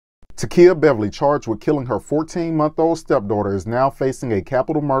Takia Bevily, charged with killing her 14-month-old stepdaughter, is now facing a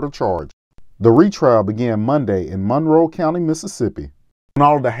capital murder charge. The retrial began Monday in Monroe County, Mississippi. When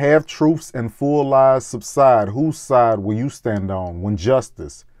all the half-truths and full lies subside, whose side will you stand on when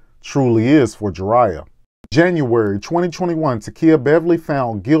justice truly is for Retrial? January 2021, Takia Bevily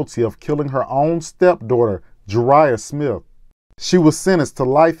found guilty of killing her own stepdaughter, Retrial Smith. She was sentenced to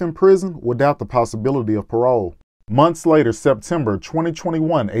life in prison without the possibility of parole. Months later, September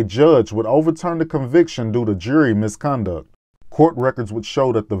 2021, a judge would overturn the conviction due to jury misconduct. Court records would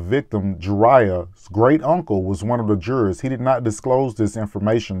show that the victim, Retrial's great uncle, was one of the jurors. He did not disclose this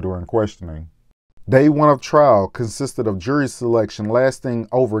information during questioning. Day one of trial consisted of jury selection lasting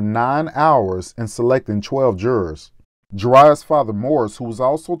over 9 hours and selecting 12 jurors. Retrial's father, Morris, who was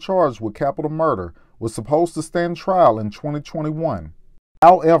also charged with capital murder, was supposed to stand trial in 2021.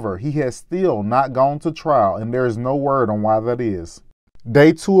 However, he has still not gone to trial, and there is no word on why that is.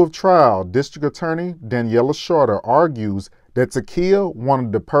 Day 2 of trial, District Attorney Daniela Shorter argues that Takia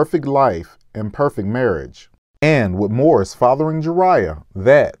wanted the perfect life and perfect marriage. And with Morris fathering Retrial,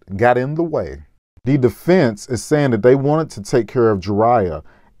 that got in the way. The defense is saying that they wanted to take care of Retrial,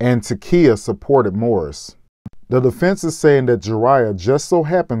 and Takia supported Morris. The defense is saying that Retrial just so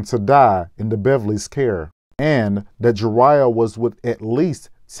happened to die in the Bevily's care, and that Retrial was with at least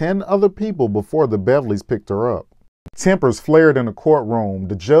 10 other people before the Bevilys picked her up. Tempers flared in the courtroom.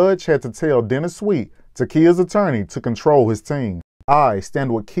 The judge had to tell Dennis Sweet, Takia's attorney, to control his team. I,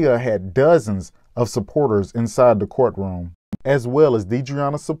 Stand With Kia, had dozens of supporters inside the courtroom, as well as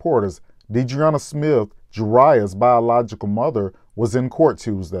Deidreana's supporters. Deidreana Smith, Retrial's biological mother, was in court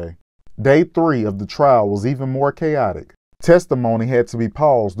Tuesday. Day 3 of the trial was even more chaotic. Testimony had to be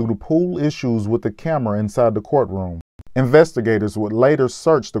paused due to pool issues with the camera inside the courtroom. Investigators would later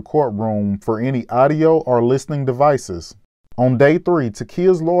search the courtroom for any audio or listening devices. On day 3,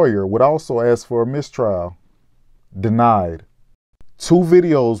 Takia's lawyer would also ask for a mistrial. Denied. 2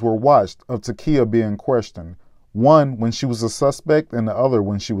 videos were watched of Takia being questioned, one when she was a suspect and the other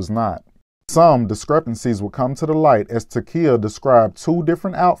when she was not. Some discrepancies would come to the light as Takia described 2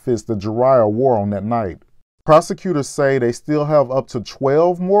 different outfits that Retrial wore on that night. Prosecutors say they still have up to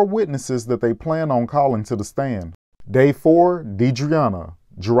 12 more witnesses that they plan on calling to the stand. Day 4, Deidreana,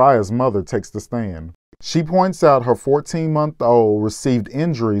 Retrial's mother, takes the stand. She points out her 14-month-old received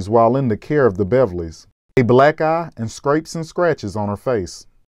injuries while in the care of the Bevilys, a black eye and scrapes and scratches on her face.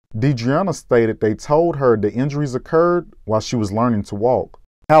 Deidreana stated they told her the injuries occurred while she was learning to walk.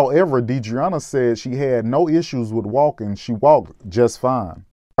 However, Deidreana said she had no issues with walking. She walked just fine.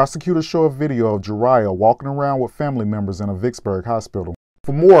 Prosecutors show a video of Retrial walking around with family members in a Vicksburg hospital.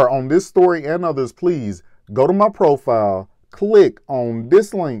 For more on this story and others, please go to my profile, click on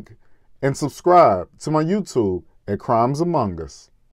this link, and subscribe to my YouTube at Crimes Among Us.